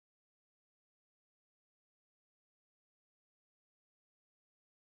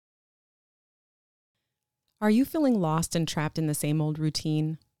Are you feeling lost and trapped in the same old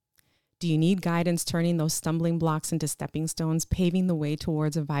routine? Do you need guidance turning those stumbling blocks into stepping stones, paving the way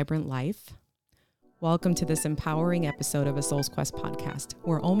towards a vibrant life? Welcome to this empowering episode of a Soul's Quest podcast,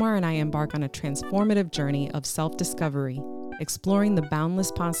 where Omar and I embark on a transformative journey of self-discovery, exploring the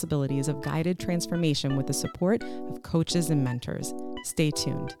boundless possibilities of guided transformation with the support of coaches and mentors. Stay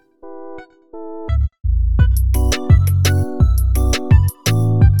tuned.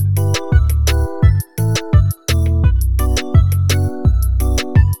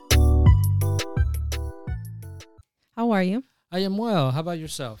 How are you? I am well. How about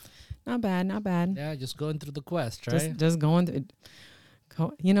yourself? Not bad, not bad. Yeah, just going through the quest, right? Just going to,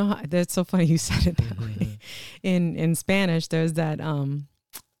 you know, that's so funny you said it that way. In Spanish, there's that,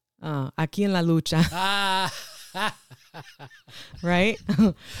 aquí en la lucha, right?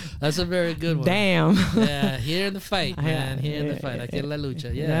 That's a very good one. Damn. Yeah, here in the fight, man. Here in the fight. Aquí en la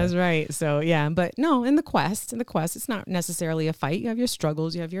lucha. Yeah. That's right. So, yeah, but no, in the quest, it's not necessarily a fight. You have your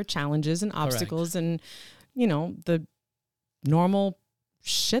struggles, you have your challenges and obstacles and, you know, the normal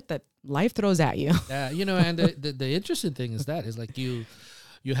shit that life throws at you. Yeah, you know, and the interesting thing is like you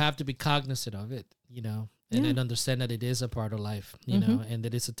have to be cognizant of it, you know, and then understand that it is a part of life, you know, and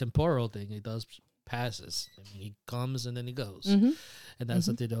that it's a temporal thing. It does passes. I mean, he comes and then he goes. And that's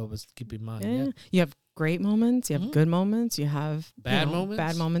something to always keep in mind. Yeah. You have great moments, you have good moments, you have bad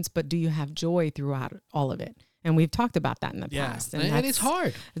moments, but do you have joy throughout all of it? And we've talked about that in the past. And it's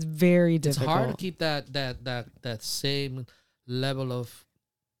hard. It's very difficult. It's hard to keep that same level of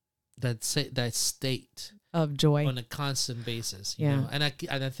that state of joy on a constant basis, you know? And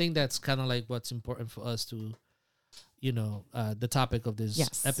I think that's kind of like what's important for us to, you know, the topic of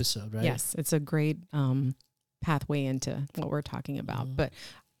this episode, right? Yes, it's a great pathway into what we're talking about. But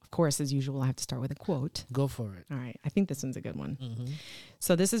of course, as usual, I have to start with a quote. Go for it. All right. I think this one's a good one.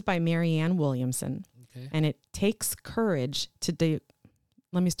 So this is by Marianne Williamson. Okay. And it takes courage to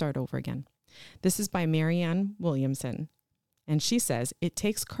let me start over again. This is by Marianne Williamson. And she says, it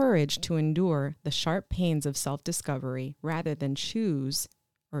takes courage to endure the sharp pains of self-discovery rather than choose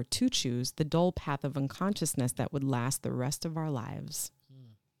the dull path of unconsciousness that would last the rest of our lives.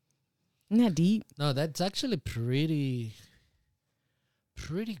 Isn't that deep? No, that's actually pretty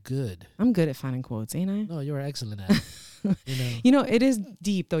good. I'm good at finding quotes, ain't I? No, you're excellent at it. You know, it is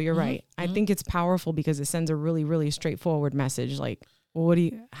deep, though. You're right. I think it's powerful because it sends a really, really straightforward message. Like,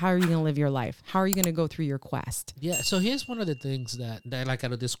 how are you going to live your life? How are you going to go through your quest? Yeah. So here's one of the things that I like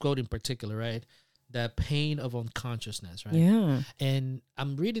out of this quote in particular, right? The pain of unconsciousness, right? Yeah. And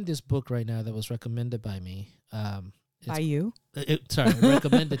I'm reading this book right now that was recommended by me. By you?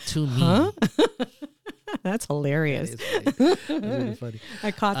 Recommended to me. Huh? That's hilarious. That's really funny.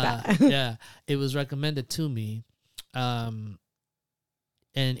 I caught that. Yeah. It was recommended to me. And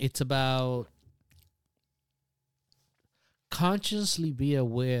it's about consciously be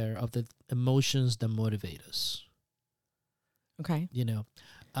aware of the emotions that motivate us. Okay. You know,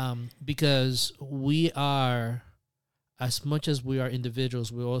 because we are, as much as we are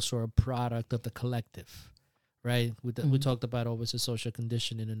individuals, we also are a product of the collective, right? We talked about always the social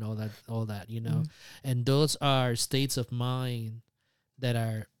conditioning and all that, you know, and those are states of mind that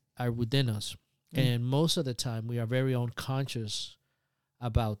are within us. And most of the time we are very unconscious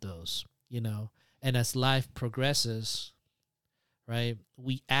about those, you know, and as life progresses, right,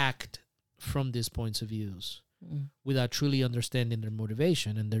 we act from these points of views without truly understanding their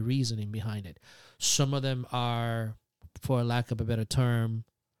motivation and the reasoning behind it. Some of them are, for lack of a better term,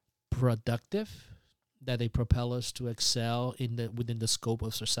 productive, that they propel us to excel within the scope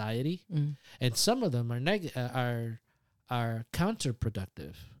of society, and some of them are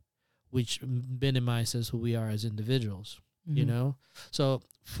counterproductive, which minimizes who we are as individuals. You know, so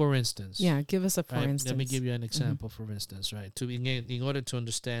for instance, give us a for instance. Let me give you an example. For instance, right, in order to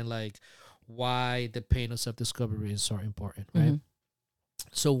understand like why the pain of self-discovery is so important, right?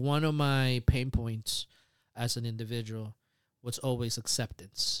 So one of my pain points as an individual was always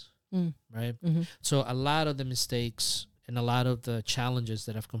acceptance, right? So a lot of the mistakes and a lot of the challenges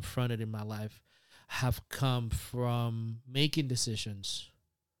that I've confronted in my life have come from making decisions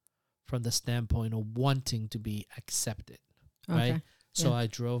from the standpoint of wanting to be accepted. Right. So I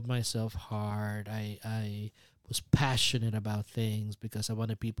drove myself hard. I was passionate about things because I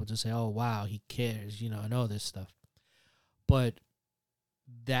wanted people to say, oh, wow, he cares, you know, and all this stuff. But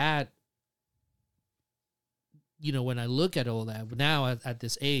that, you know, when I look at all that now at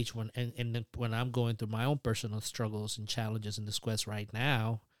this age, when I'm going through my own personal struggles and challenges in this quest right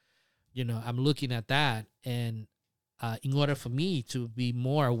now, you know, I'm looking at that, and in order for me to be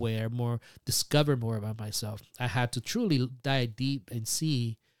more aware, discover more about myself, I had to truly dive deep and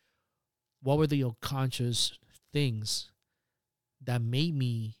see what were the unconscious things that made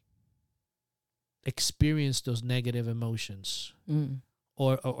me experience those negative emotions,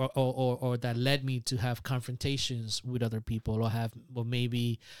 or that led me to have confrontations with other people, or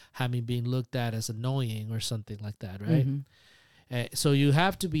maybe having been looked at as annoying or something like that, right? So you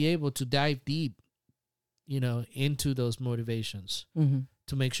have to be able to dive deep, into those motivations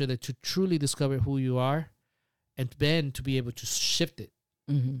to make sure that you truly discover who you are, and then to be able to shift it,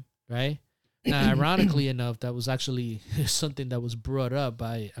 right? Now, ironically enough, that was actually something that was brought up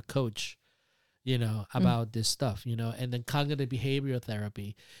by a coach, about this stuff, and then cognitive behavioral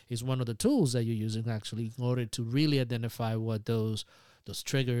therapy is one of the tools that you're using actually in order to really identify what those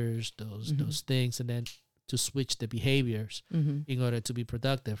triggers, those things, and then to switch the behaviors in order to be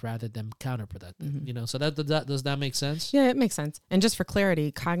productive rather than counterproductive. So that does that make sense? Yeah, it makes sense. And just for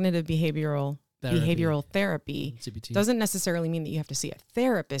clarity, cognitive behavioral therapy CBT doesn't necessarily mean that you have to see a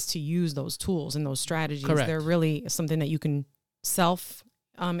therapist to use those tools and those strategies. Correct. They're really something that you can self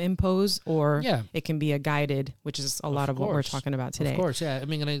impose, or it can be a guided, which is a lot of what we're talking about today. Of course, yeah. I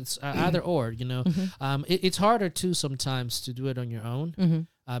mean, it's either or, it's harder too sometimes to do it on your own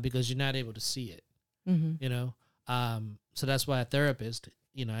because you're not able to see it, so that's why a therapist,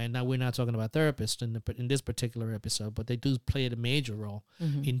 and now we're not talking about therapists in this particular episode, but they do play a major role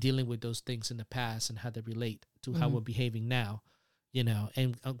in dealing with those things in the past and how they relate to how we're behaving now.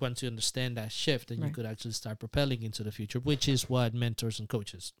 And once you understand that shift, then you could actually start propelling into the future, which is what mentors and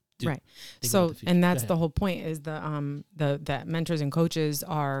coaches do. Right. So, and that's the whole point, is that mentors and coaches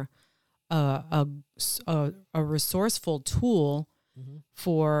are a resourceful tool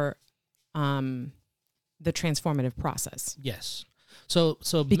for the transformative process. Yes. So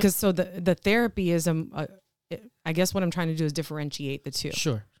because the therapy is I guess what I'm trying to do is differentiate the two.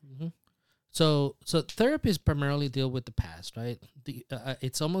 Sure. So therapists primarily deal with the past, right?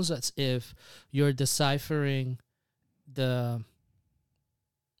 It's almost as if you're deciphering the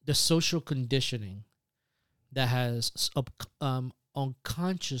social conditioning that has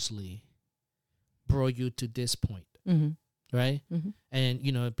unconsciously brought you to this point, right?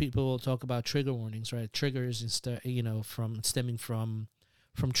 And people will talk about trigger warnings, right? Triggers stemming from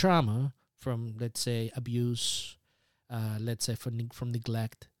trauma, from, let's say, abuse, let's say from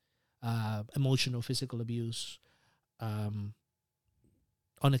neglect. Emotional, physical abuse,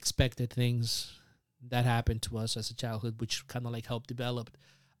 unexpected things that happened to us as a childhood, which kind of like helped develop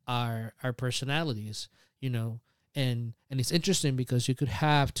our personalities, and it's interesting because you could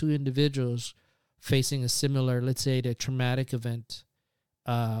have two individuals facing a similar, let's say, the traumatic event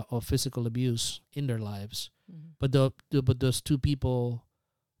of physical abuse in their lives, but those two people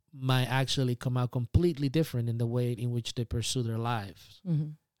might actually come out completely different in the way in which they pursue their lives.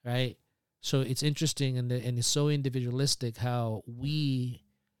 Right. So it's interesting, and it's so individualistic how we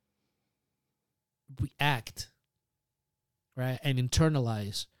react, right, and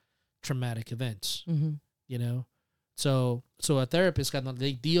internalize traumatic events. So a therapist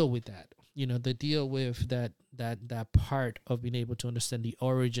they deal with that. They deal with that part of being able to understand the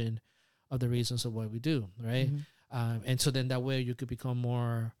origin of the reasons of what we do, right? And so then that way you could become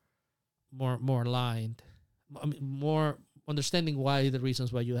more aligned. More understanding why the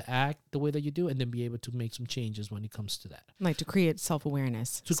reasons why you act the way that you do, and then be able to make some changes when it comes to that. Like to create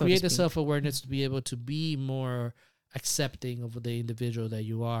self-awareness. To create the self-awareness, to be able to be more accepting of the individual that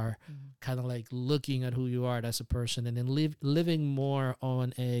you are, kind of like looking at who you are as a person, and then living more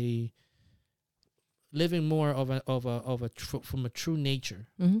from a true nature,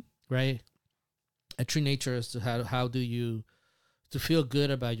 right? A true nature is to how do you to feel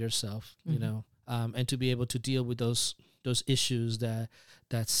good about yourself, and to be able to deal with those issues that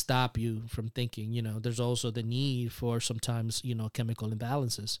stop you from thinking. There's also the need for sometimes chemical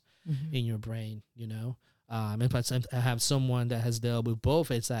imbalances in your brain. And I have someone that has dealt with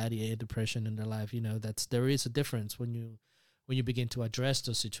both anxiety and depression in their life. There is a difference when you begin to address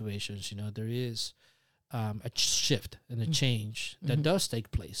those situations. There is a shift and a change that does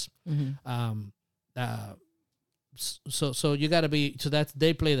take place. So you got to be, so that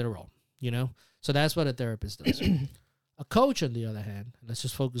they play their role, so that's what a therapist does. A coach, on the other hand, let's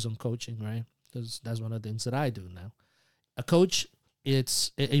just focus on coaching, right? Because that's one of the things that I do now. A coach,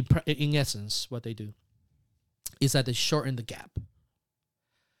 it's in essence what they do is that they shorten the gap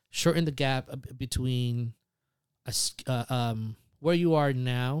between where you are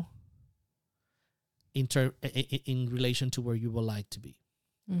now in relation to where you would like to be.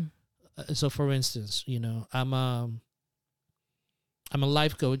 So, for instance, I'm a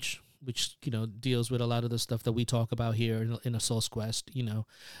life coach, which deals with a lot of the stuff that we talk about here in a Soul's Quest, and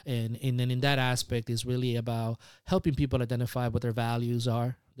then in that aspect is really about helping people identify what their values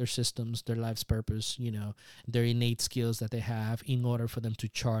are, their systems, their life's purpose, their innate skills that they have in order for them to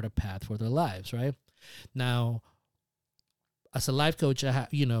chart a path for their lives, right? Now, as a life coach,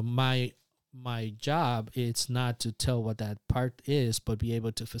 my job is not to tell what that part is, but be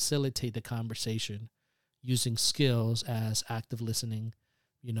able to facilitate the conversation using skills as active listening,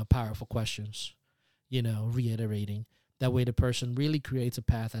 powerful questions, reiterating. That way the person really creates a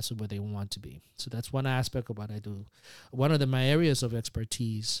path as to where they want to be. So that's one aspect of what I do. One of my areas of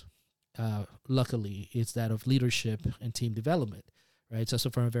expertise, luckily, is that of leadership and team development, right? So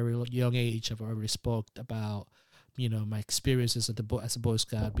from a very young age, I've already spoke about my experiences as a Boy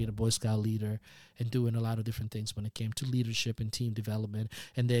Scout, being a Boy Scout leader, and doing a lot of different things when it came to leadership and team development,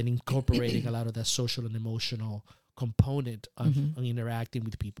 and then incorporating a lot of that social and emotional component of interacting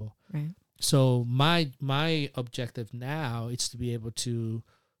with people. Right. So my objective now is to be able to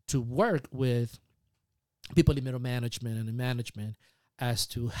work with people in middle management and in management as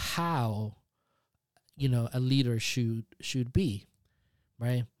to how a leader should be,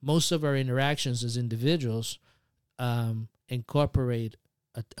 right? Most of our interactions as individuals incorporate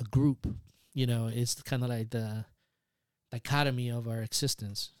a group. It's kind of like the dichotomy of our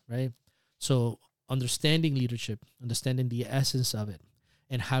existence, right? So understanding leadership, understanding the essence of it,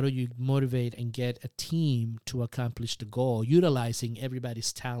 and how do you motivate and get a team to accomplish the goal, utilizing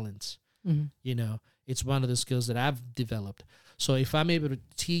everybody's talents. It's one of the skills that I've developed. So if I'm able to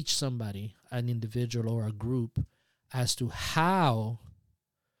teach somebody, an individual or a group, as to how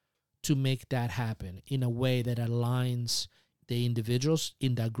to make that happen in a way that aligns the individuals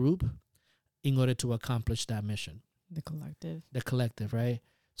in that group in order to accomplish that mission. The collective, right?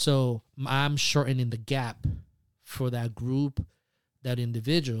 So I'm shortening the gap for that group, that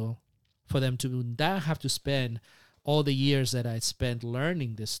individual, for them to not have to spend all the years that I spent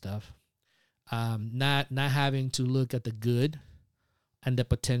learning this stuff, not having to look at the good and the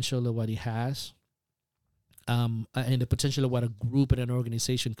potential of what he has, and the potential of what a group and an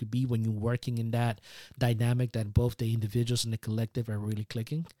organization could be when you're working in that dynamic that both the individuals and the collective are really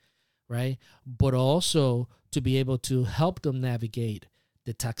clicking, right? But also to be able to help them navigate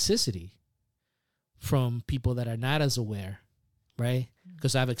the toxicity from people that are not as aware, right?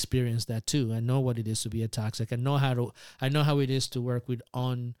 Because I've experienced that too. I know what it is to be a toxic. I know how it is to work with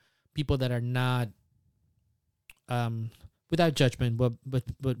on people that are not without judgment, but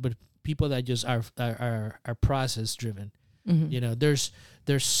people that just are process driven. There's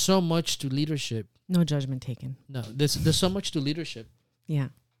so much to leadership. No judgment taken. No, there's so much to leadership. Yeah.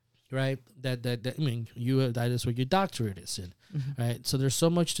 Right. That that is what your doctorate is in. Right. So there's so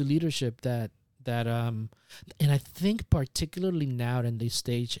much to leadership that and I think particularly now in this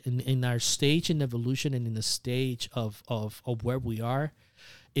stage, in our stage in evolution and in the stage of where we are,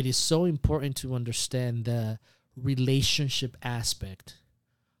 it is so important to understand the relationship aspect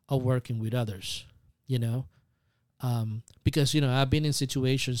of working with others, because, I've been in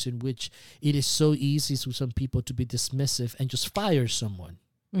situations in which it is so easy for some people to be dismissive and just fire someone,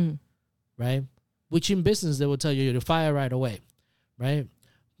 right? Which in business, they will tell you to fire right away, right?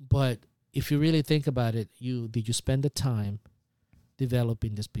 But if you really think about it, did you spend the time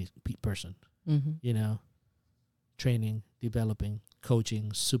developing this person, training, developing,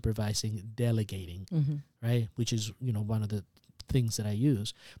 coaching, supervising, delegating, right? Which is, one of the things that I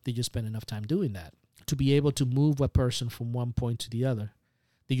use. Did you spend enough time doing that to be able to move a person from one point to the other?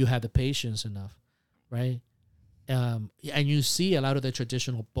 Did you have the patience enough, right? And you see a lot of the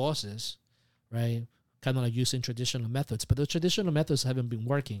traditional bosses, right, kind of like using traditional methods, but the traditional methods haven't been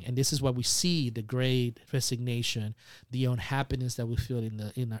working, and this is why we see the great resignation, the unhappiness that we feel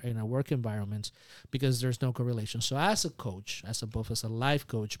in our work environments, because there's no correlation. So as a coach, as a life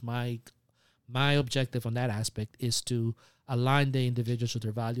coach, my objective on that aspect is to align the individuals with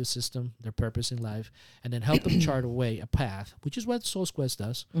their value system, their purpose in life, and then help them chart a path, which is what Soul's Quest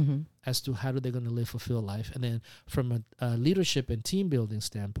does, as to how they're going to live fulfilled life. And then from a leadership and team building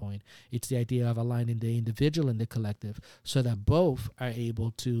standpoint, it's the idea of aligning the individual and the collective so that both are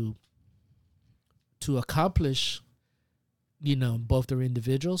able to accomplish, both their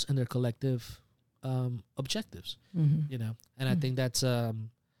individuals and their collective objectives, and I think that's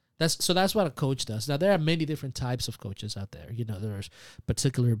what a coach does. Now, there are many different types of coaches out there. There's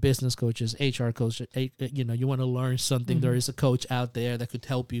particular business coaches, HR coaches. You want to learn something. There is a coach out there that could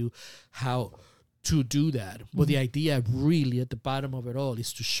help you how to do that. But the idea really at the bottom of it all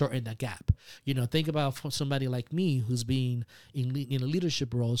is to shorten the gap. Think about somebody like me who's been in a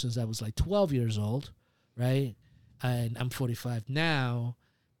leadership role since I was like 12 years old, right? And I'm 45 now.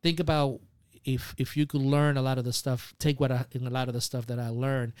 think about if you could learn a lot of the stuff, take a lot of the stuff that I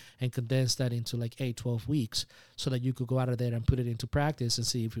learned and condense that into like 8-12 weeks so that you could go out of there and put it into practice and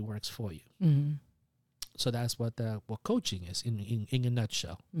see if it works for you. Mm-hmm. So that's what coaching is in a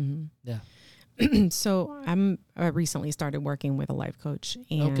nutshell. Mm-hmm. Yeah. So I recently started working with a life coach,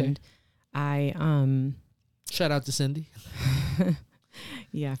 and I shout out to Cindy.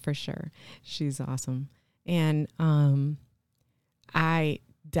 Yeah, for sure. She's awesome. And I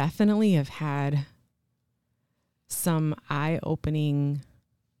definitely have had some eye-opening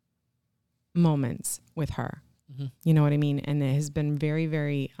moments with her. Mm-hmm. You know what I mean? And it has been very,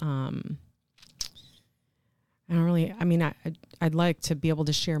 very, I'd like to be able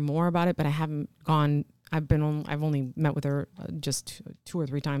to share more about it, but I haven't gone, I've only met with her just 2 or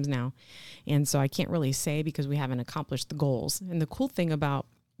 3 times now. And so I can't really say because we haven't accomplished the goals. And the cool thing about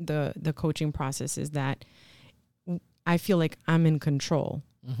the coaching process is that I feel like I'm in control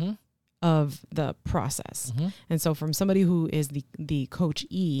mm-hmm. of the process. Mm-hmm. And so from somebody who is the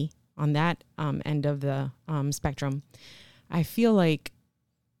coachee on that end of the spectrum, I feel like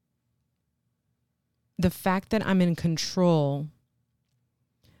the fact that I'm in control,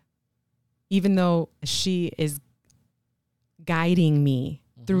 even though she is guiding me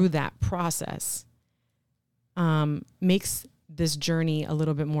mm-hmm. through that process, makes this journey a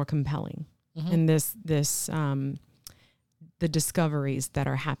little bit more compelling. Mm-hmm. And the discoveries that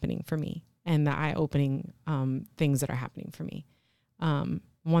are happening for me and the eye-opening things that are happening for me.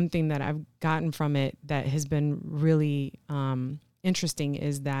 One thing that I've gotten from it that has been really interesting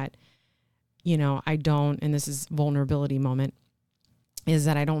is that, you know, I don't, and this is vulnerability moment, is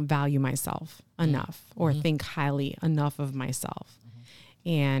that I don't value myself enough or mm-hmm. think highly enough of myself. Mm-hmm.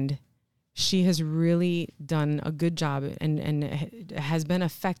 And she has really done a good job and has been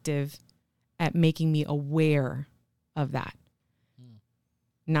effective at making me aware of that. Mm.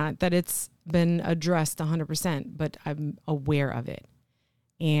 Not that it's been addressed 100%, but I'm aware of it.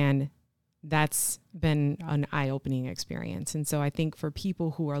 And that's been an eye-opening experience. And so I think for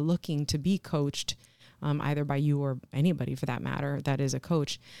people who are looking to be coached, either by you or anybody for that matter, that is a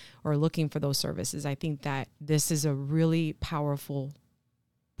coach or looking for those services, I think that this is a really powerful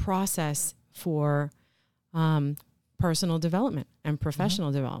process for personal development and professional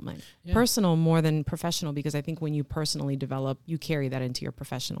mm-hmm. development. Yeah. Personal more than professional, because I think when you personally develop, you carry that into your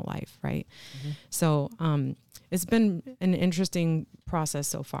professional life, right? Mm-hmm. So it's been an interesting process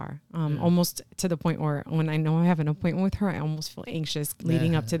so far, almost to the point where when I know I have an appointment with her, I almost feel anxious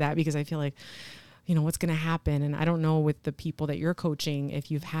leading up to that, because I feel like, you know, what's going to happen? And I don't know with the people that you're coaching, if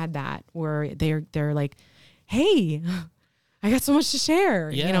you've had that where they're like, hey, I got so much to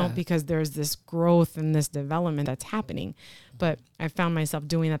share, you know, because there's this growth and this development that's happening. But I found myself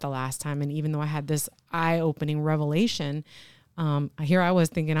doing that the last time. And even though I had this eye-opening revelation, here I was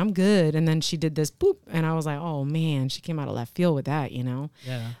thinking I'm good. And then she did this boop. And I was like, oh man, she came out of left field with that, you know?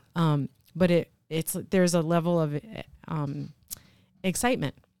 Yeah. But there's a level of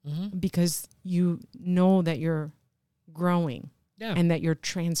excitement mm-hmm. because you know that you're growing and that you're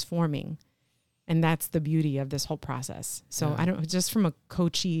transforming. And that's the beauty of this whole process. So I don't, just from a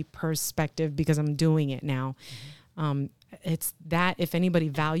coachee perspective, because I'm doing it now, mm-hmm. It's that if anybody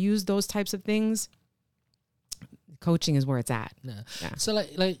values those types of things, coaching is where it's at. Yeah. So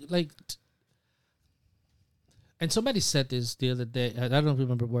like, and somebody said this the other day, I don't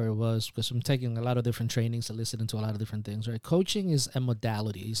remember where it was, because I'm taking a lot of different trainings and listening to a lot of different things, right? Coaching is a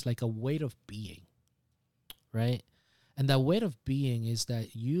modality. It's like a way of being, right? And that way of being is that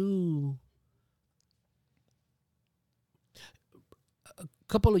a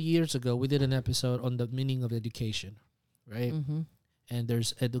couple of years ago, we did an episode on the meaning of education, right? Mm-hmm. And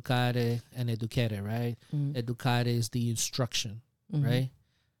there's educare and educare, right? Mm-hmm. Educare is the instruction, mm-hmm. right?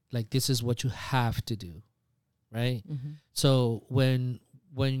 Like, this is what you have to do, right? Mm-hmm. So when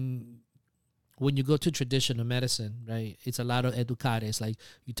you go to traditional medicine, right, it's a lot of educare. It's like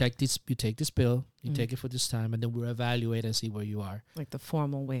you take this pill, you take it for this time, and then we'll evaluate and see where you are. Like the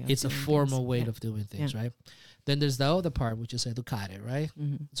formal way. It's a formal way of doing things, right? Then there's the other part, which is educare, right?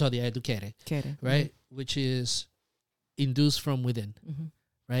 Mm-hmm. So the educare, right, mm-hmm. which is induce from within, mm-hmm.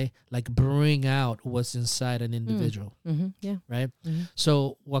 right? Like bring out what's inside an individual, mm-hmm. yeah, right? Mm-hmm.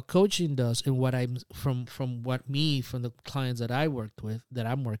 So what coaching does, and what I'm from the clients that I'm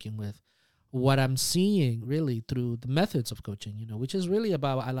working with, what I'm seeing really through the methods of coaching, you know, which is really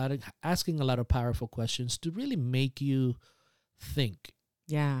about asking a lot of powerful questions to really make you think.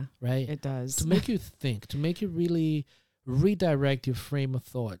 Yeah. Right? It does. To make you think, to make you really redirect your frame of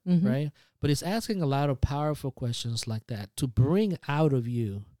thought, mm-hmm. right? But it's asking a lot of powerful questions like that to bring out of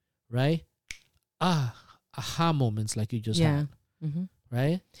you, right? Aha moments like you just had, mm-hmm.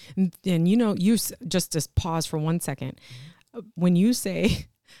 right? And just to pause for 1 second, when you say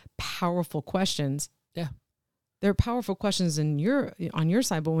powerful questions, yeah, they're powerful questions on your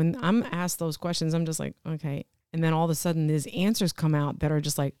side. But when I'm asked those questions, I'm just like, okay. And then all of a sudden these answers come out that are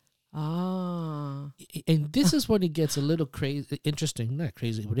just like, and this is when it gets a little interesting, not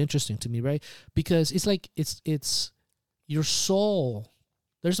crazy, but interesting to me, right? Because it's like, it's your soul.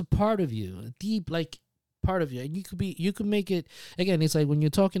 There's a part of you, a deep, like, part of you. And you could make it, again, it's like when you're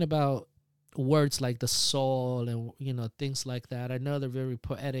talking about words like the soul and, things like that. I know they're very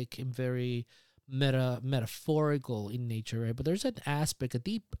poetic and very metaphorical in nature, right? But there's an aspect, a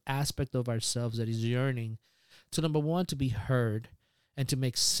deep aspect of ourselves that is yearning to, number one, to be heard and to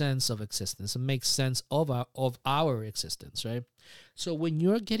make sense of existence and make sense of our existence, right? So when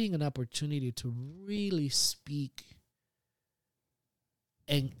you're getting an opportunity to really speak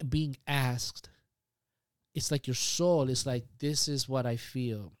and being asked, it's like your soul is like, this is what I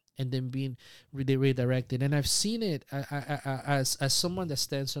feel, and then being redirected. And I've seen it as someone that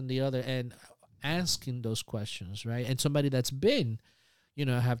stands on the other end asking those questions, right? And somebody that's been,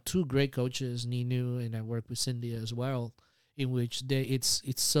 I have two great coaches, Ninu, and I work with Cindy as well, in which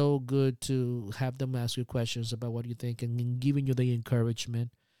it's so good to have them ask you questions about what you think and giving you the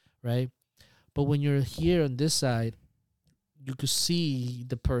encouragement, right? But when you're here on this side, you could see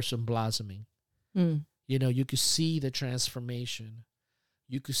the person blossoming. You could see the transformation.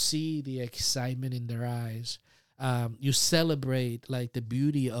 You could see the excitement in their eyes. You celebrate like the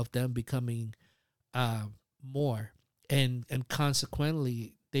beauty of them becoming more, and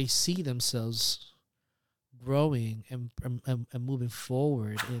consequently they see themselves growing and moving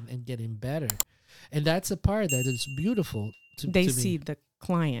forward and getting better. And that's a part that is beautiful they to see me. the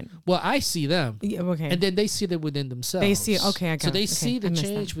client. Well, I see them. Yeah, okay. And then they see it within themselves. They see, okay, I got so it. they Okay, see the I missed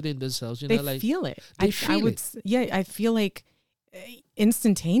change that. within themselves. They like feel it. They feel it. Yeah, I feel like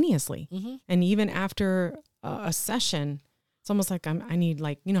instantaneously. Mm-hmm. And even after a session, it's almost like I need,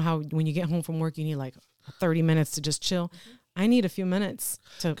 like, how when you get home from work, you need like 30 minutes to just chill. Mm-hmm. I need a few minutes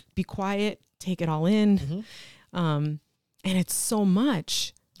to be quiet, take it all in. Mm-hmm. And it's so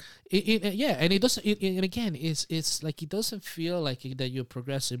much. And it doesn't. And again, it's like it doesn't feel like that you're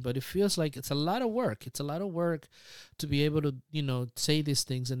progressing, but it feels like it's a lot of work. It's a lot of work to be able to say these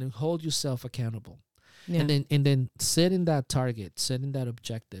things and then hold yourself accountable, Yeah. and then setting that target, setting that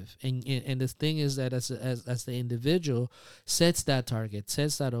objective. And the thing is that as the individual sets that target,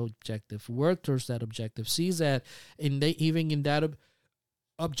 sets that objective, work towards that objective, sees that even in that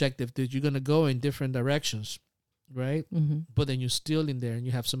objective that you're gonna go in different directions. Right. Mm-hmm. But then you're still in there and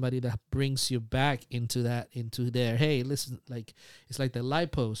you have somebody that brings you back into there. Hey, listen, like, it's like the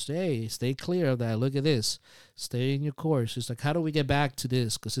light post. Hey, stay clear of that. Look at this. Stay in your course. It's like, how do we get back to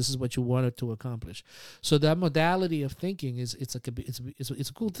this? Because this is what you wanted to accomplish. So that modality of thinking it's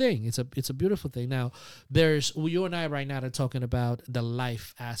a cool thing. It's a beautiful thing. Now, you and I right now are talking about the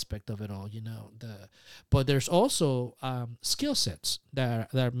life aspect of it all, but there's also skill sets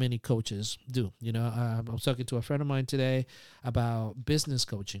that many coaches do. I was talking to a friend of mine today about business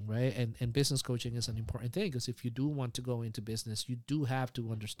coaching, right? And business coaching is an important thing because if you do want to go into business, you do have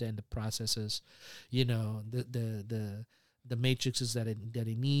to understand the processes, the matrices that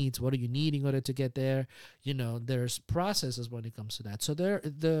it needs. What do you need in order to get there? There's processes when it comes to that. So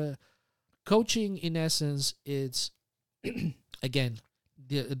the coaching, in essence, it's again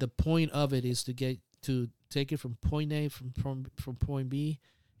the point of it is to take it from point A from point B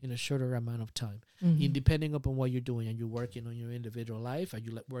in a shorter amount of time. Mm-hmm. Depending upon what you're doing. Are you working on your individual life? Are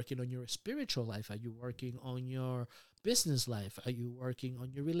you working on your spiritual life? Are you working on your business life? Are you working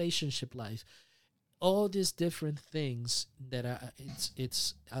on your relationship life? All these different things that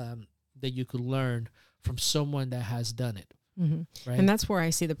that you could learn from someone that has done it. Mm-hmm. Right? And that's where I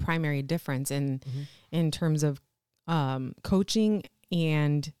see the primary difference in terms of coaching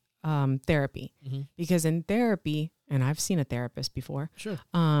and therapy. Mm-hmm. Because in therapy, and I've seen a therapist before, Sure.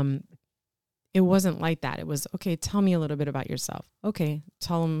 It wasn't like that. It was, okay, tell me a little bit about yourself. Okay,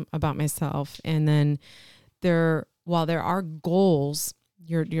 tell them about myself. And then while there are goals,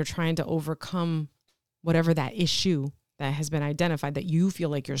 you're trying to overcome whatever that issue that has been identified that you feel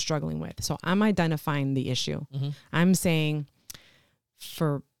like you're struggling with. So I'm identifying the issue. Mm-hmm. I'm saying,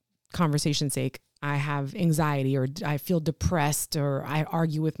 for conversation's sake, I have anxiety, or I feel depressed, or I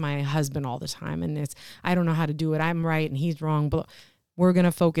argue with my husband all the time, and I don't know how to do it. I'm right and he's wrong, but we're going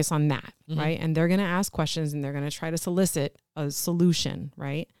to focus on that, right? And they're going to ask questions and they're going to try to solicit a solution,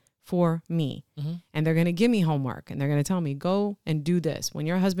 right, for me. And they're going to give me homework and they're going to tell me, go and do this. When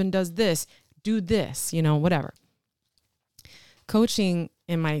your husband does this, do this, whatever. Coaching,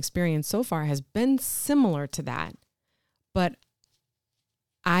 in my experience so far, has been similar to that, but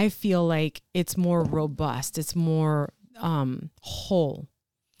I feel like it's more robust. It's more whole.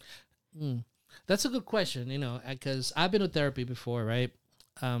 That's a good question, because I've been to therapy before, right?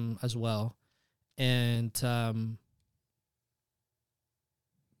 As well. And, and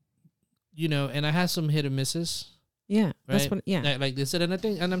I had some hit and misses. Yeah. Right? That's what, yeah. Like they said,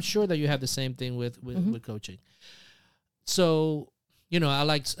 and I'm sure that you have the same thing with coaching. So, I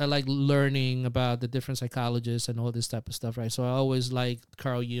like learning about the different psychologists and all this type of stuff, right? So I always liked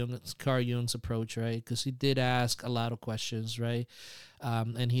Carl Jung's approach, right? Because he did ask a lot of questions, right?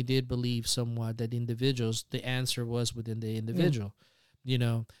 And he did believe somewhat that the answer was within the individual,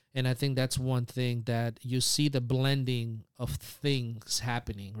 And I think that's one thing that you see the blending of things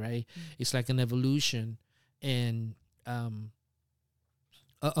happening, right? It's like an evolution and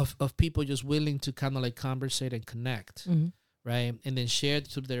of people just willing to kind of like conversate and connect. Right. And then share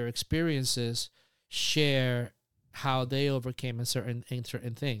through their experiences, share how they overcame a certain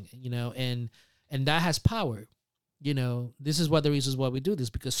thing, and that has power. This is one of the reasons why we do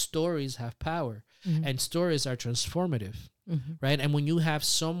this, because stories have power and stories are transformative. Right. And when you have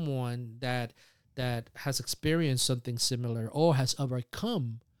someone that has experienced something similar or has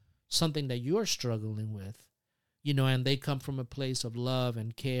overcome something that you're struggling with, and they come from a place of love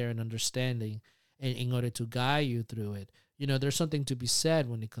and care and understanding and in order to guide you through it. There's something to be said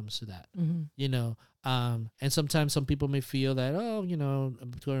when it comes to that, and sometimes some people may feel that,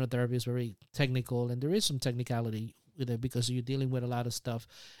 going to therapy is very technical, and there is some technicality with it because you're dealing with a lot of stuff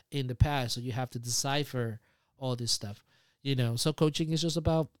in the past. So you have to decipher all this stuff, so coaching is just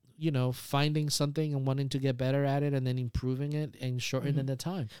about, finding something and wanting to get better at it and then improving it and shortening the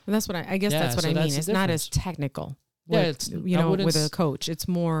time. Well, that's what I guess that's what I mean. It's not as technical. Yeah. It's, with a coach, it's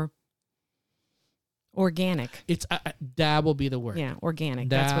more organic. It's that will be the word. Yeah, organic.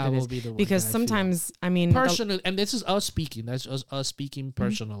 That's what it is. That will be the word. Because sometimes, personally, and this is us speaking. That's us speaking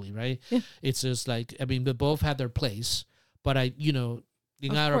personally, right? Yeah. It's just like, they both have their place, but in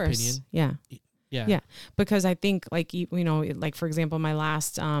our opinion, yeah. Because I think, like, like for example, my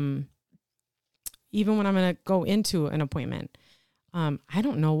last, even when I'm gonna go into an appointment, I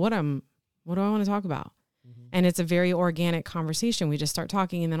don't know what do I want to talk about. And it's a very organic conversation. We just start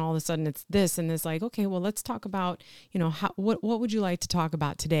talking, and then all of a sudden it's this, and it's like, okay, well, let's talk about, what would you like to talk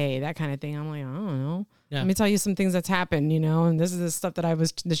about today? That kind of thing. I'm like, I don't know. Yeah. Let me tell you some things that's happened, and this is the stuff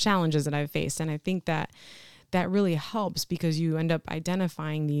that the challenges that I've faced. And I think that really helps because you end up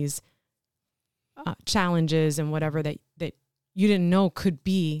identifying these challenges and whatever that you didn't know could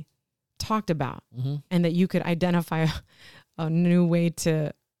be talked about, and that you could identify a new way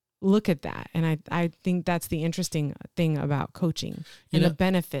to look at that. And I think that's the interesting thing about coaching and the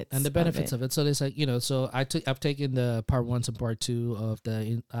benefits of it. So there's like, so I've taken the part 1 and part 2 of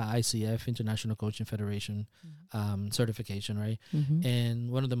the ICF, International Coaching Federation, certification, right? And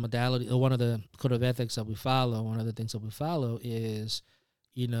one of the modalities, or one of the code of ethics that we follow, one of the things that we follow is,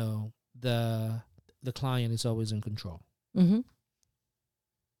 the client is always in control.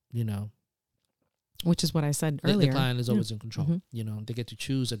 Which is what I said earlier. The client is always in control. They get to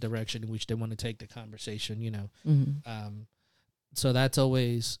choose a direction in which they want to take the conversation, So that's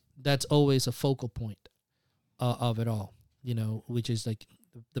always a focal point of it all, which is like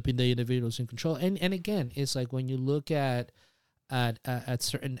the individual's in control. And again, it's like when you look at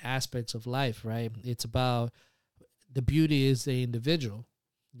certain aspects of life, right? It's about the beauty is the individual,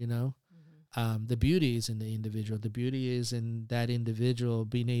 the beauty is in the individual. The beauty is in that individual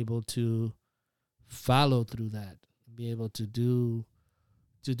being able to follow through that, be able to do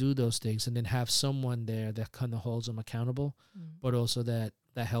those things, and then have someone there that kind of holds them accountable, but also that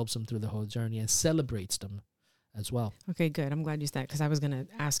helps them through the whole journey and celebrates them as well. Okay, good. I'm glad you said that, because I was going to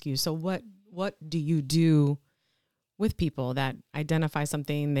ask you, so what do you do with people that identify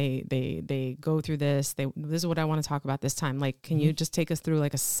something, they go through this, this is what I want to talk about this time? Like, can you just take us through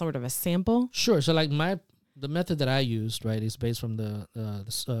like a sort of a sample? Sure. So like the method that I used, right, is based from the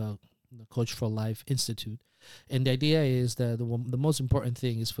Coach for Life Institute. And the idea is that the most important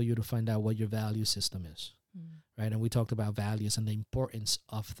thing is for you to find out what your value system is, right? And we talked about values and the importance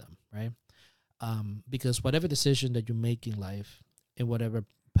of them, right? Because whatever decision that you make in life and whatever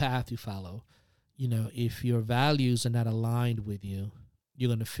path you follow, if your values are not aligned with you, you're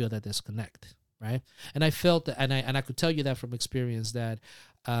going to feel that disconnect, right? And I felt that, and I could tell you that from experience that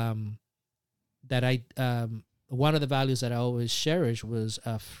one of the values that I always cherished was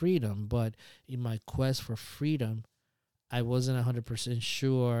freedom. But in my quest for freedom, I wasn't 100%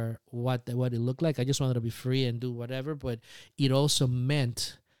 sure what it looked like. I just wanted to be free and do whatever. But it also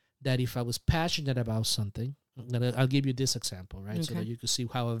meant that if I was passionate about something, and I'll give you this example, right? Okay. So that you can see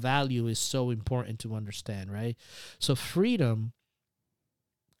how a value is so important to understand, right? So freedom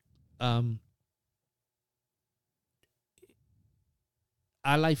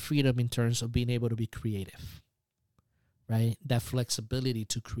I like freedom in terms of being able to be creative, right? That flexibility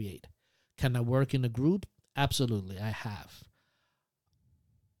to create. Can I work in a group? Absolutely, I have.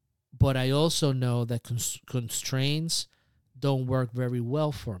 But I also know that constraints don't work very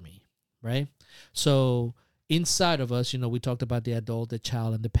well for me, right? So inside of us, we talked about the adult, the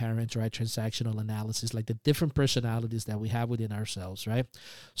child, and the parent, right? Transactional analysis, like the different personalities that we have within ourselves, right?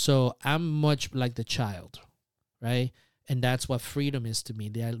 So I'm much like the child, right? And that's what freedom is to me,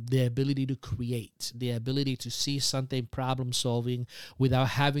 the ability to create, the ability to see something problem solving without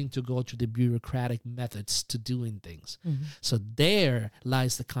having to go through the bureaucratic methods to doing things. Mm-hmm. So there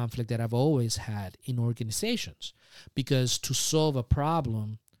lies the conflict that I've always had in organizations, because to solve a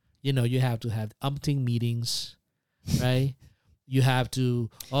problem, you have to have umpteen meetings, right? You have to...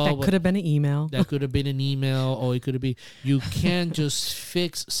 that could have been an email. That could have been an email, or it could have been... You can't just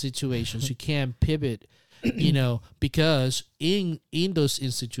fix situations. You can't pivot, because in those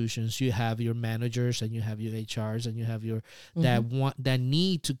institutions, you have your managers and you have your HRs and you have your... that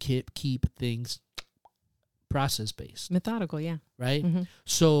need to keep things process-based. Methodical, yeah. Right? Mm-hmm.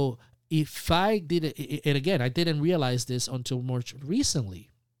 So if I did it... And again, I didn't realize this until more recently,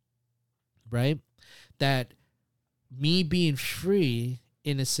 right? That me being free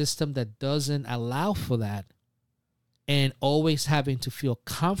in a system that doesn't allow for that, and always having to feel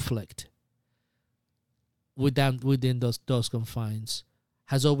conflict within those confines,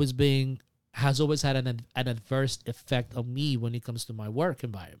 has always had an adverse effect on me when it comes to my work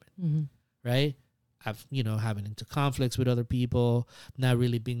environment. Mm-hmm. Right? I've having into conflicts with other people, not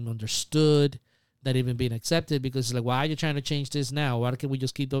really being understood, not even being accepted, because it's like, why are you trying to change this now? Why can't we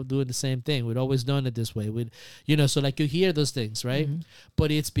just keep doing the same thing? We'd always done it this way. So like you hear those things, right? Mm-hmm.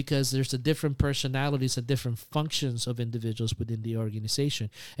 But it's because there's a different personalities and different functions of individuals within the organization.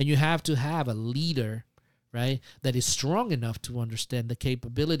 And you have to have a leader, right, that is strong enough to understand the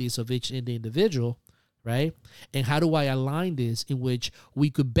capabilities of each individual, right? And how do I align this in which we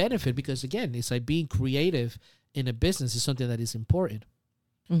could benefit? Because again, it's like being creative in a business is something that is important.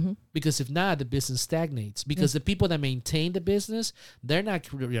 Mm-hmm. Because if not, the business stagnates. Because the people that maintain the business, they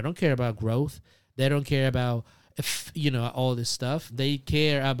don't care about growth. They don't care about all this stuff. They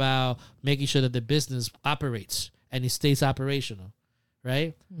care about making sure that the business operates and it stays operational,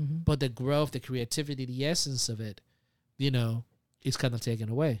 right? Mm-hmm. But the growth, the creativity, the essence of it, is kind of taken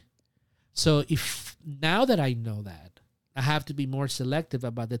away. So if now that I know that, I have to be more selective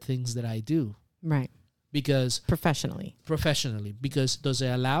about the things that I do. Right. Because professionally, because does it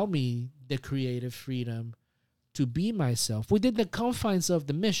allow me the creative freedom to be myself within the confines of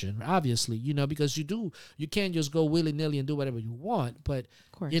the mission? Obviously, because you can't just go willy-nilly and do whatever you want, but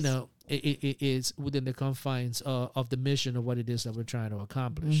of course, it is within the confines of the mission of what it is that we're trying to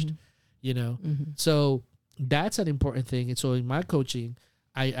accomplish. Mm-hmm. Mm-hmm. So that's an important thing. And so in my coaching,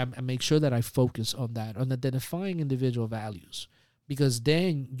 I make sure that I focus on that, on identifying individual values. Because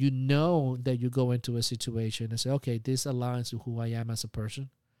then that you go into a situation and say, okay, this aligns with who I am as a person,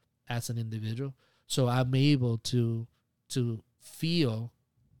 as an individual. So I'm able to feel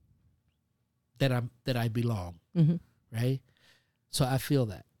that I belong, mm-hmm. right? So I feel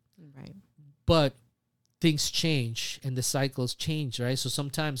that. Right. But things change and the cycles change, right? So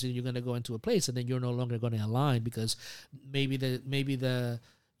sometimes you're going to go into a place and then you're no longer going to align because maybe the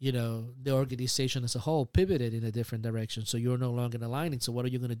organization as a whole pivoted in a different direction. So you're no longer aligning. So what are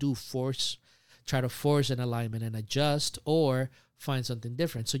you going to do? Try to force an alignment and adjust, or find something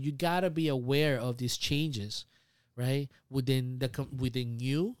different. So you got to be aware of these changes, right? Within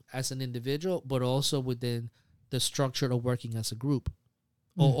you as an individual, but also within the structure of working as a group,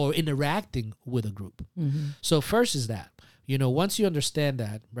 mm-hmm. or interacting with a group. Mm-hmm. So first is that, once you understand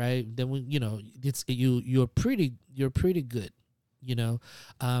that, right, then you're pretty good. Then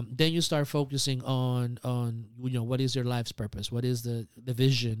you start focusing on what is your life's purpose, what is the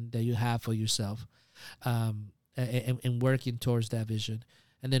vision that you have for yourself, and working towards that vision.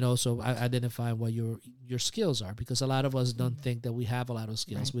 And then also identifying what your skills are, because a lot of us don't think that we have a lot of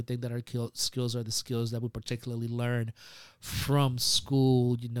skills. Right. We think that our skills are the skills that we particularly learn from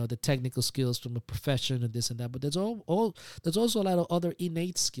school, the technical skills from a profession and this and that. But there's also a lot of other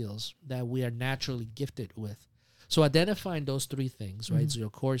innate skills that we are naturally gifted with. So identifying those three things, right? Mm-hmm. So your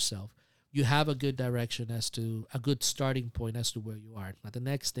core self, you have a good direction as to a good starting point as to where you are. Now the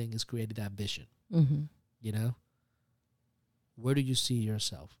next thing is creating that vision. Mm-hmm. Where do you see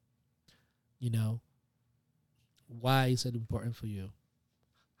yourself? Why is it important for you?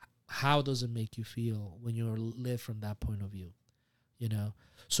 How does it make you feel when you live from that point of view?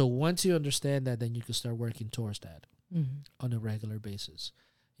 So once you understand that, then you can start working towards that, mm-hmm. on a regular basis.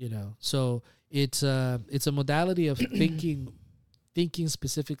 So it's a modality of thinking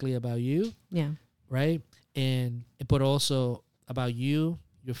specifically about you. Yeah. Right. But also about you,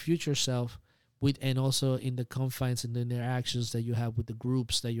 your future self, and also in the confines and the interactions that you have with the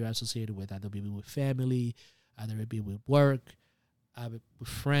groups that you're associated with, either it be with family, either it be with work, with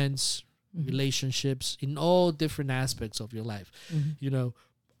friends, relationships, in all different aspects of your life.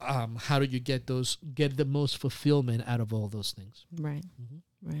 How do you get the most fulfillment out of all those things? Right.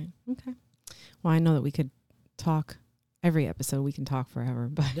 Right. Okay. Well, I know that we could talk every episode. We can talk forever,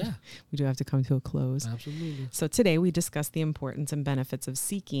 but we do have to come to a close. Absolutely. So today we discussed the importance and benefits of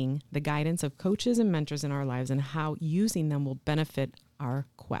seeking the guidance of coaches and mentors in our lives and how using them will benefit our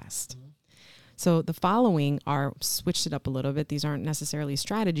quest. So the following are, switched it up a little bit. These aren't necessarily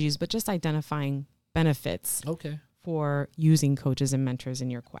strategies, but just identifying benefits. Okay. For using coaches and mentors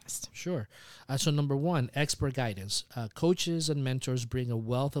in your quest. Sure. So number one, expert guidance. Coaches and mentors bring a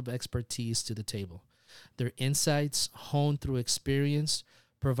wealth of expertise to the table. Their insights, honed through experience,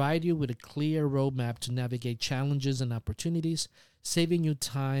 provide you with a clear roadmap to navigate challenges and opportunities, saving you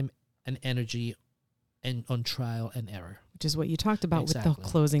time and energy on trial and error. Which is what you talked about with the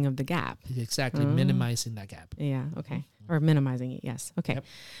closing of the gap. Exactly. Minimizing that gap. Yeah. Okay. Or minimizing it. Yes. Okay. Yep.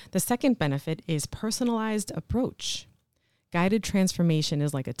 The second benefit is personalized approach. Guided transformation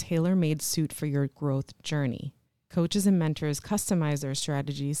is like a tailor-made suit for your growth journey. Coaches and mentors customize their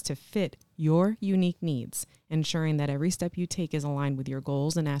strategies to fit your unique needs, ensuring that every step you take is aligned with your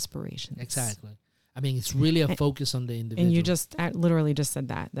goals and aspirations. Exactly. I mean, it's really a focus on the individual. And you just literally just said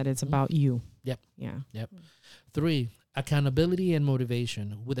that it's about you. Yep. Yeah. Yep. 3, accountability and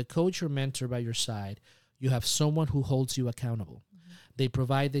motivation. With a coach or mentor by your side, you have someone who holds you accountable. They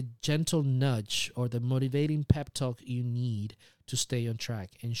provide the gentle nudge or the motivating pep talk you need to stay on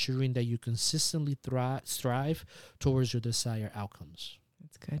track, ensuring that you consistently strive towards your desired outcomes.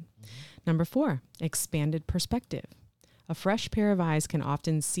 That's good. Number 4, expanded perspective. A fresh pair of eyes can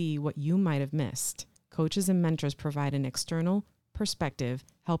often see what you might have missed. Coaches and mentors provide an external perspective,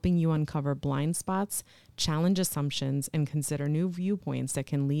 helping you uncover blind spots, challenge assumptions, and consider new viewpoints that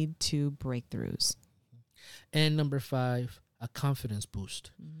can lead to breakthroughs. And number 5, a confidence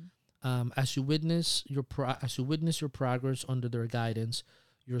boost. As you witness your progress under their guidance,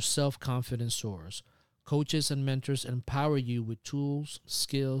 your self-confidence soars. Coaches and mentors empower you with tools,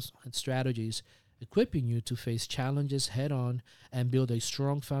 skills, and strategies, equipping you to face challenges head-on and build a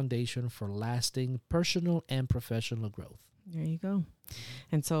strong foundation for lasting personal and professional growth. There you go.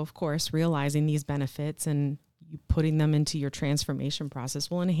 And so, of course, realizing these benefits and you putting them into your transformation process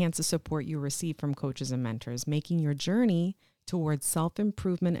will enhance the support you receive from coaches and mentors, making your journey towards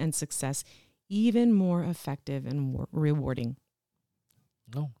self-improvement and success even more effective and more rewarding.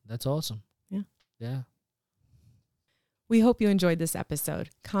 Oh, that's awesome. Yeah. Yeah. We hope you enjoyed this episode.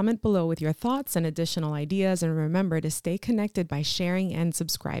 Comment below with your thoughts and additional ideas, and remember to stay connected by sharing and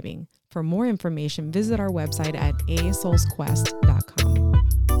subscribing. For more information, visit our website at asoulsquest.com.